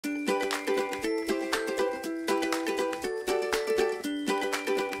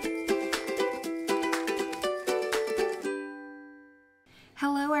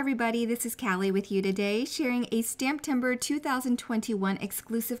everybody, this is Caly with you today, sharing a STAMPtember 2021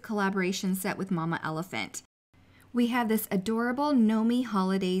 exclusive collaboration set with Mama Elephant. We have this adorable Gnomie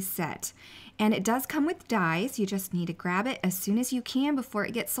holiday set, and it does come with dies. You just need to grab it as soon as you can before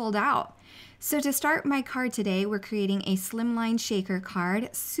it gets sold out. So to start my card today, we're creating a slimline shaker card,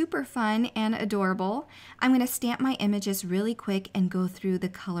 super fun and adorable. I'm going to stamp my images really quick and go through the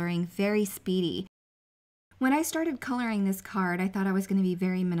coloring very speedy. When I started coloring this card, I thought I was going to be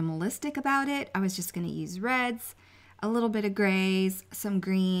very minimalistic about it. I was just going to use reds, a little bit of grays, some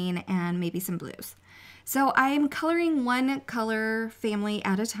green, and maybe some blues. So I'm coloring one color family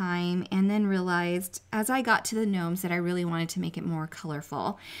at a time, and then realized as I got to the gnomes that I really wanted to make it more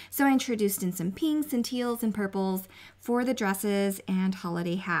colorful. So I introduced in some pinks and teals and purples for the dresses and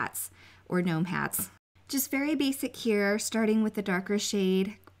holiday hats, or gnome hats. Just very basic here, starting with the darker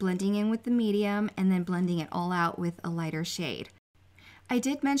shade, blending in with the medium, and then blending it all out with a lighter shade. I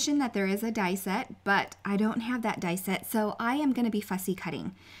did mention that there is a die set, but I don't have that die set, so I am going to be fussy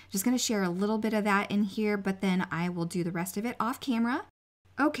cutting. Just going to share a little bit of that in here, but then I will do the rest of it off camera.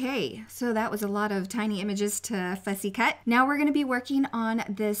 Okay, so that was a lot of tiny images to fussy cut. Now we're going to be working on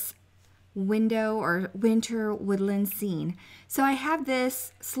this window or winter woodland scene. So I have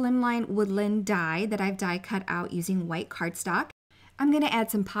this slimline woodland die that I've die cut out using white cardstock. I'm going to add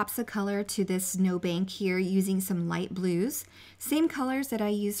some pops of color to this snowbank here using some light blues. Same colors that I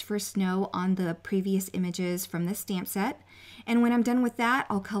used for snow on the previous images from the stamp set. And when I'm done with that,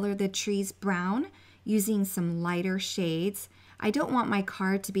 I'll color the trees brown using some lighter shades. I don't want my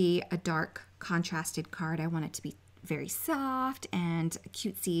card to be a dark contrasted card. I want it to be very soft and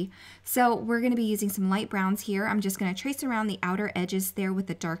cutesy. So we're going to be using some light browns here. I'm just going to trace around the outer edges there with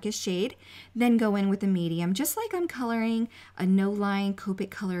the darkest shade, then go in with the medium, just like I'm coloring a no-line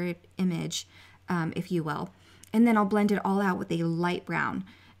Copic colored image, if you will. And then I'll blend it all out with a light brown.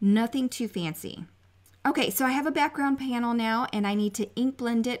 Nothing too fancy. Okay, so I have a background panel now, and I need to ink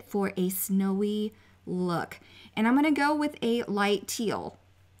blend it for a snowy look. And I'm going to go with a light teal.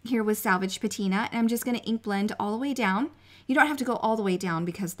 Here with Salvage Patina, and I'm just going to ink blend all the way down. You don't have to go all the way down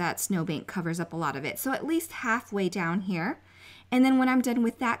because that snowbank covers up a lot of it, so at least halfway down here. And then when I'm done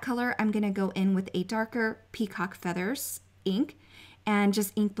with that color, I'm going to go in with a darker peacock feathers ink and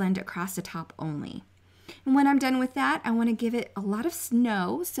just ink blend across the top only. And when I'm done with that, I want to give it a lot of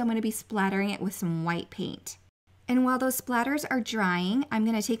snow, so I'm going to be splattering it with some white paint. And while those splatters are drying, I'm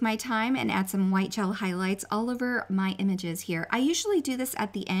going to take my time and add some white gel highlights all over my images here. I usually do this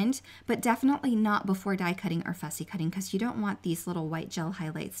at the end, but definitely not before die cutting or fussy cutting because you don't want these little white gel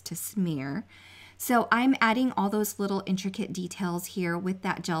highlights to smear. So I'm adding all those little intricate details here with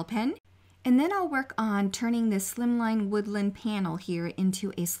that gel pen. And then I'll work on turning this slimline woodland panel here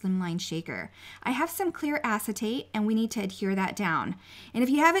into a slimline shaker. I have some clear acetate and we need to adhere that down. And if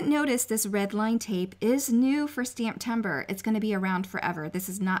you haven't noticed, this red line tape is new for STAMPtember. It's going to be around forever. This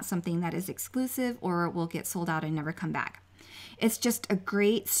is not something that is exclusive or will get sold out and never come back. It's just a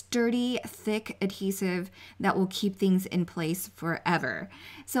great, sturdy, thick adhesive that will keep things in place forever.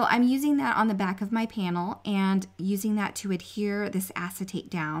 So I'm using that on the back of my panel and using that to adhere this acetate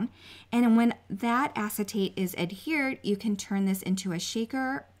down. And when that acetate is adhered, you can turn this into a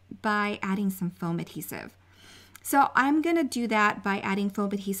shaker by adding some foam adhesive. So I'm going to do that by adding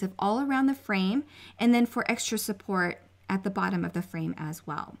foam adhesive all around the frame and then for extra support at the bottom of the frame as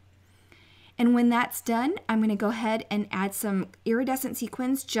well. And when that's done, I'm going to go ahead and add some iridescent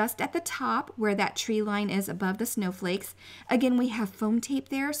sequins just at the top where that tree line is above the snowflakes. Again, we have foam tape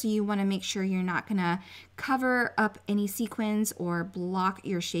there, so you want to make sure you're not going to cover up any sequins or block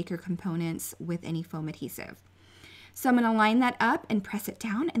your shaker components with any foam adhesive. So I'm going to line that up and press it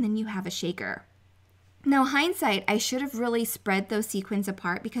down, and then you have a shaker. Now, hindsight, I should have really spread those sequins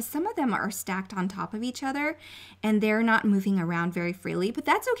apart because some of them are stacked on top of each other and they're not moving around very freely, but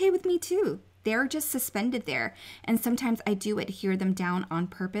that's okay with me too. They're just suspended there, and sometimes I do adhere them down on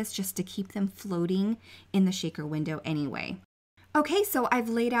purpose just to keep them floating in the shaker window anyway. Okay, so I've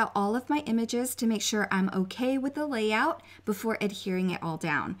laid out all of my images to make sure I'm okay with the layout before adhering it all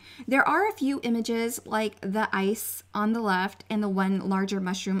down. There are a few images like the ice on the left and the one larger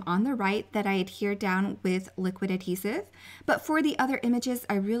mushroom on the right that I adhere down with liquid adhesive, but for the other images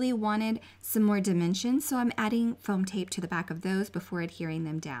I really wanted some more dimension, so I'm adding foam tape to the back of those before adhering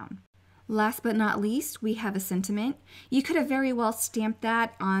them down. Last but not least, we have a sentiment. You could have very well stamped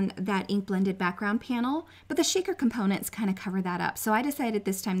that on that ink blended background panel, but the shaker components kind of cover that up. So I decided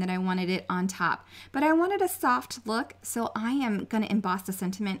this time that I wanted it on top, but I wanted a soft look, so I am going to emboss the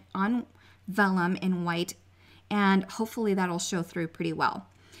sentiment on vellum in white, and hopefully that'll show through pretty well.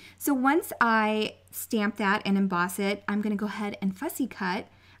 So once I stamp that and emboss it, I'm going to go ahead and fussy cut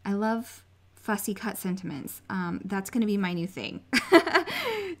I love fussy cut sentiments. That's going to be my new thing.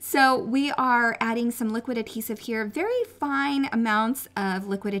 So we are adding some liquid adhesive here, very fine amounts of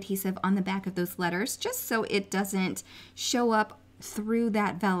liquid adhesive on the back of those letters, just so it doesn't show up through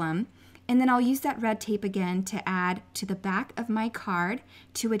that vellum. And then I'll use that red tape again to add to the back of my card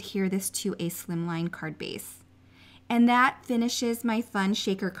to adhere this to a slimline card base. And that finishes my fun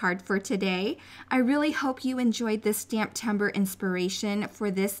shaker card for today. I really hope you enjoyed this STAMPtember inspiration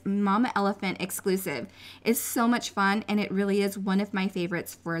for this Mama Elephant exclusive. It's so much fun, and it really is one of my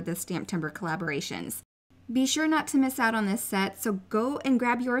favorites for the STAMPtember collaborations. Be sure not to miss out on this set, so go and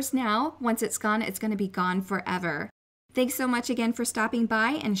grab yours now. Once it's gone, it's going to be gone forever. Thanks so much again for stopping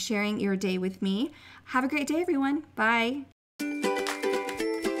by and sharing your day with me. Have a great day, everyone. Bye.